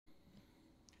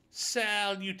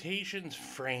Salutations,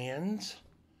 friends.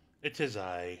 It is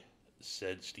I,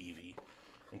 said Stevie.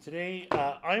 And today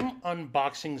I'm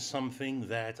unboxing something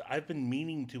that I've been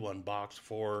meaning to unbox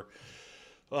for,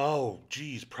 oh,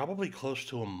 geez, probably close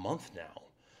to a month now.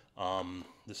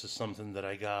 This is something that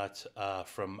I got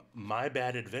from My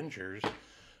Bad Adventures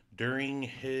during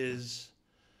his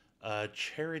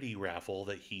charity raffle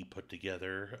that he put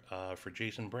together for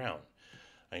Jason Brown.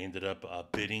 I ended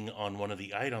up bidding on one of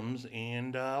the items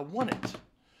and won it.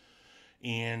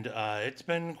 And it's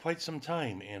been quite some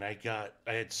time, and I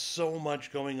had so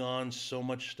much going on, so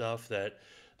much stuff that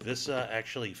this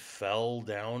actually fell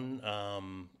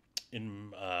down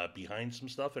in behind some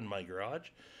stuff in my garage,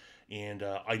 and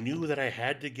I knew that I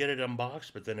had to get it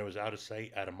unboxed, but then it was out of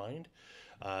sight, out of mind.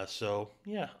 So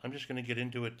yeah, I'm just going to get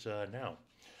into it now.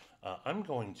 I'm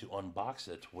going to unbox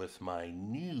it with my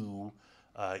new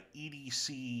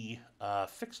EDC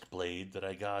fixed blade that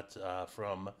I got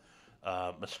from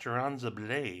Masteranza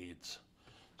Blades.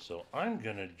 So I'm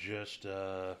gonna just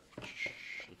let's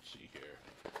see here.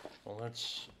 Well,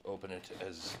 let's open it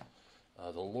as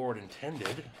the Lord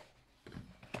intended.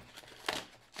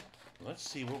 Let's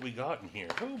see what we got in here.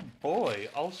 Oh boy,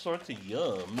 all sorts of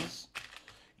yums.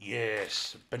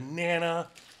 Yes, banana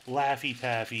Laffy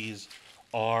Taffies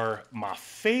are my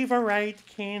favorite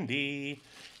candy,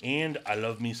 and I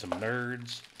love me some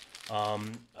nerds.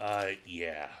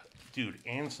 Yeah, dude,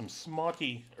 and some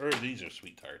Smarty, or these are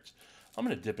sweet tarts. I'm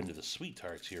gonna dip into the sweet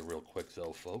tarts here real quick,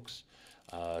 though, folks.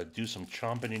 Do some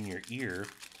chomping in your ear,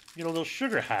 get a little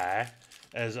sugar high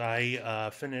as I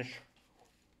finish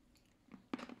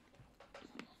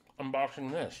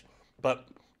unboxing this. But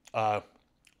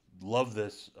love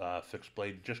this fixed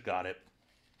blade. Just got it,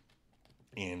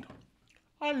 and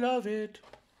I love it.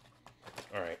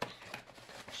 All right,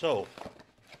 so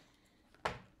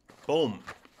boom,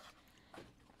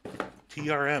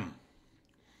 TRM,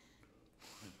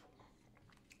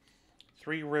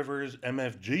 Three Rivers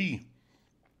MFG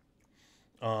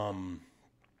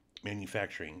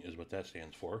manufacturing is what that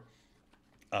stands for.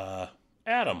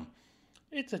 Atom,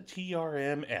 it's a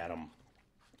TRM Atom.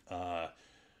 Uh,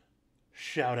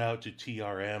 Shout out to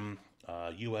TRM,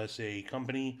 USA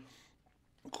company.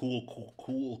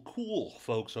 Cool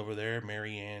folks over there,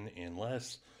 Marianne and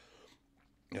Les.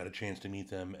 Got a chance to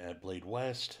meet them at Blade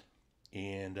West.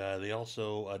 And they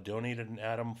also donated an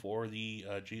Atom for the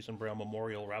Jason Brown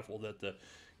Memorial raffle that the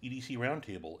EDC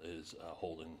Roundtable is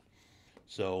holding.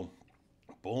 So,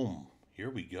 boom,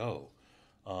 here we go.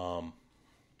 I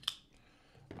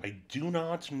do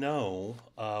not know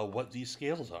what these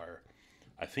scales are.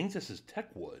 I think this is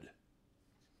Techwood.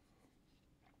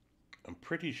 I'm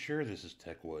pretty sure this is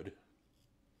Techwood.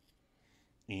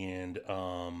 And,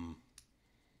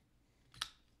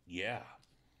 yeah,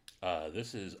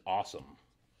 this is awesome.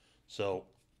 So,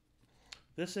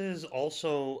 this is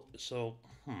also,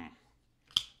 all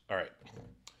right.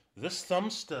 This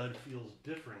thumb stud feels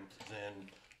different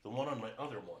than the one on my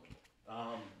other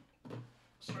one.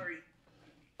 Sorry.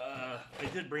 I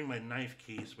did bring my knife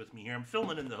case with me here. I'm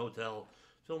filming in the hotel,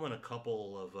 filming a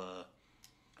couple of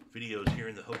videos here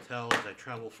in the hotel as I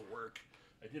travel for work.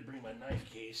 I did bring my knife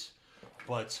case,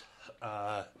 but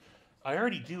I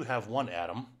already do have one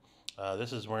Atom.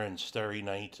 This is wearing Starry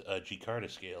Night Gicarda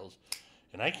scales,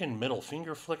 and I can middle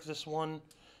finger flick this one,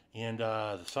 and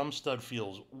the thumb stud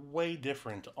feels way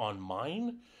different on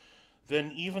mine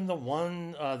than even the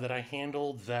one that I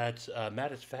handled that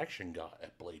Mattisfaction got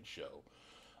at Blade Show.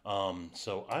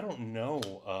 So I don't know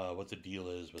what the deal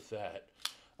is with that.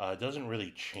 It doesn't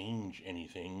really change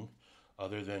anything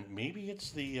other than maybe it's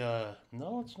the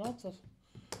no, it's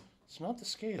not the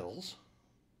scales,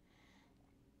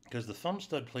 because the thumb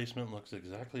stud placement looks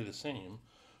exactly the same,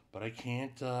 but I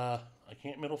can't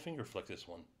middle finger flick this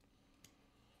one.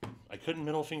 I couldn't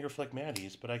middle finger flick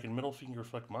Maddie's, but I can middle finger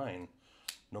flick mine,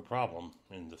 no problem.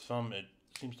 And the thumb, it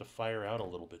seems to fire out a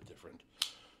little bit different.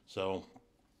 So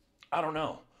I don't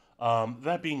know.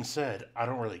 That being said, I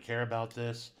don't really care about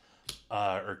this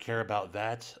or care about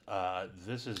that.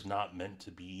 This is not meant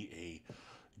to be a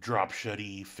drop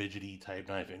shutty, fidgety type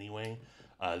knife anyway.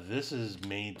 This is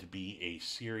made to be a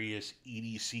serious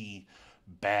EDC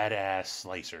badass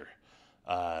slicer.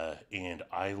 And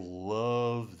I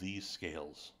love these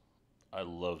scales. I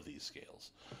love these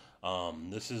scales.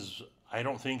 This is, I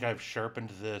don't think I've sharpened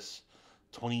this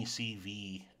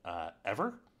 20CV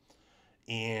ever.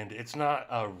 And it's not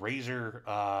a razor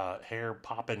hair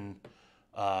popping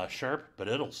sharp, but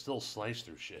it'll still slice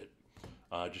through shit.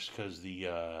 Just because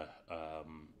the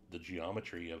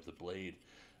geometry of the blade.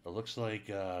 It looks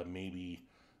like maybe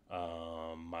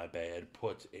My Bad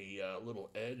put a little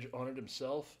edge on it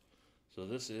himself. So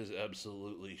this is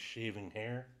absolutely shaving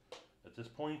hair at this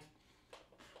point.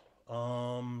 Do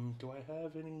I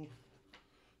have any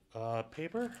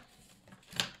paper?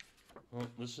 Well,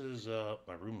 this is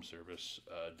my room service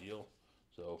deal.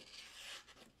 So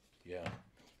yeah,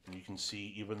 and you can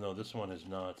see, even though this one is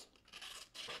not,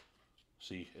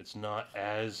 see, it's not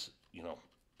as, you know,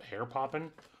 hair popping,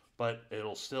 but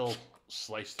it'll still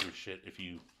slice through shit if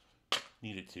you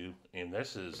need it to. And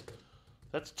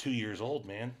that's 2 years old,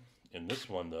 man. And this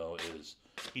one though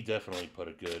he definitely put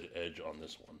a good edge on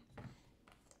this one.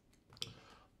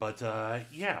 But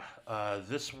yeah,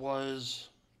 this was,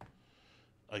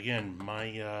 again,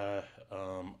 my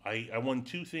I won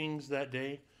 2 things that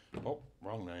day. Oh,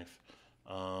 wrong knife.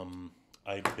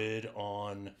 I bid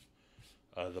on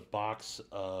the box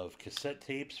of cassette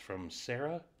tapes from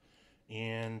Sarah,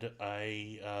 and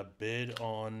I bid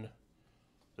on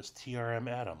this TRM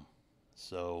Atom.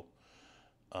 So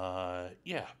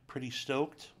yeah, pretty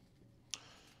stoked.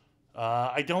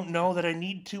 I don't know that I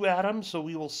need 2 atoms, so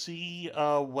we will see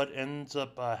what ends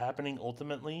up happening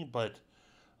ultimately, but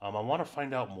I want to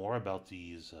find out more about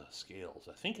these scales.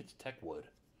 I think it's Techwood.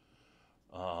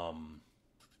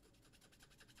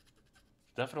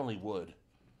 Definitely wood,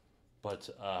 but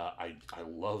I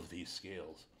love these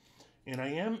scales. And I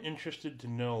am interested to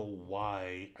know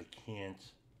why I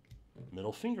can't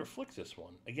middle finger flick this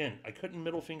one. Again, I couldn't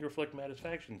middle finger flick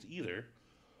Satisfactions either.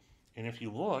 And if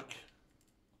you look,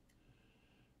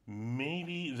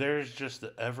 maybe there's just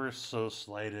the ever so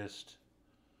slightest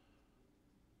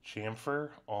chamfer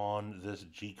on this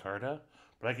G-Carta,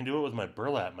 but I can do it with my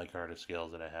burlap micarta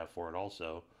scales that I have for it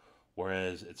also,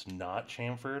 whereas it's not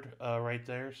chamfered right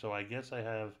there, so I guess I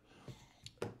have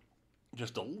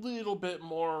just a little bit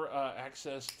more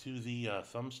access to the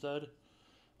thumb stud,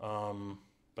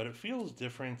 but it feels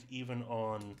different even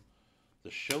on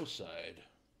the show side.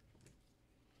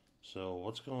 So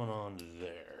what's going on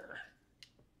there?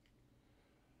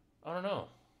 I don't know.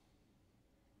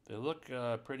 They look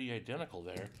pretty identical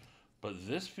there, but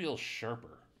this feels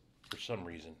sharper for some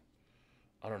reason.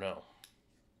 I don't know.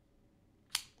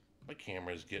 My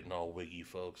camera's getting all wiggy,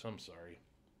 folks. I'm sorry.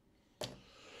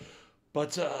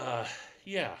 But,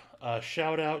 yeah.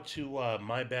 Shout out to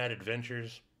My Bad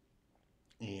Adventures.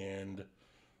 And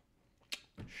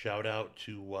shout out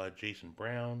to Jason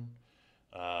Brown.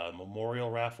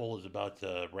 Memorial raffle is about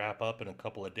to wrap up in a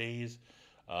couple of days.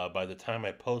 By the time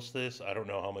I post this, I don't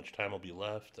know how much time will be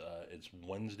left. It's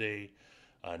Wednesday.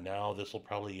 Now this will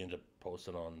probably end up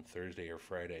posted on Thursday or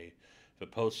Friday. If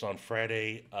it posts on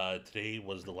Friday, today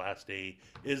was the last day,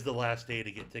 is the last day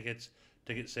to get tickets.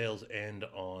 Ticket sales end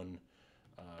on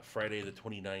Friday the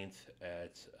 29th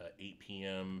at 8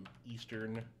 p.m.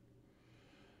 Eastern,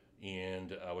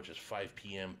 and which is 5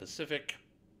 p.m. Pacific.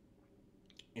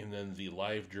 And then the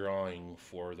live drawing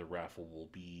for the raffle will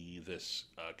be this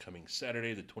coming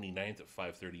Saturday, the 29th at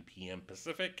 5:30 p.m.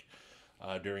 Pacific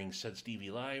during said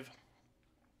Stevie Live.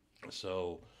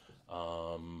 So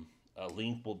a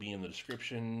link will be in the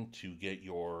description to get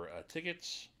your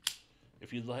tickets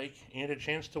if you'd like, and a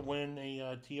chance to win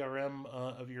a TRM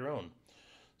of your own.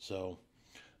 So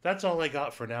that's all I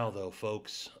got for now, though,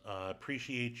 folks.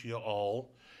 Appreciate you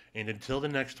all. And until the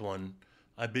next one,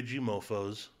 I bid you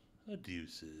mofos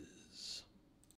adeuces.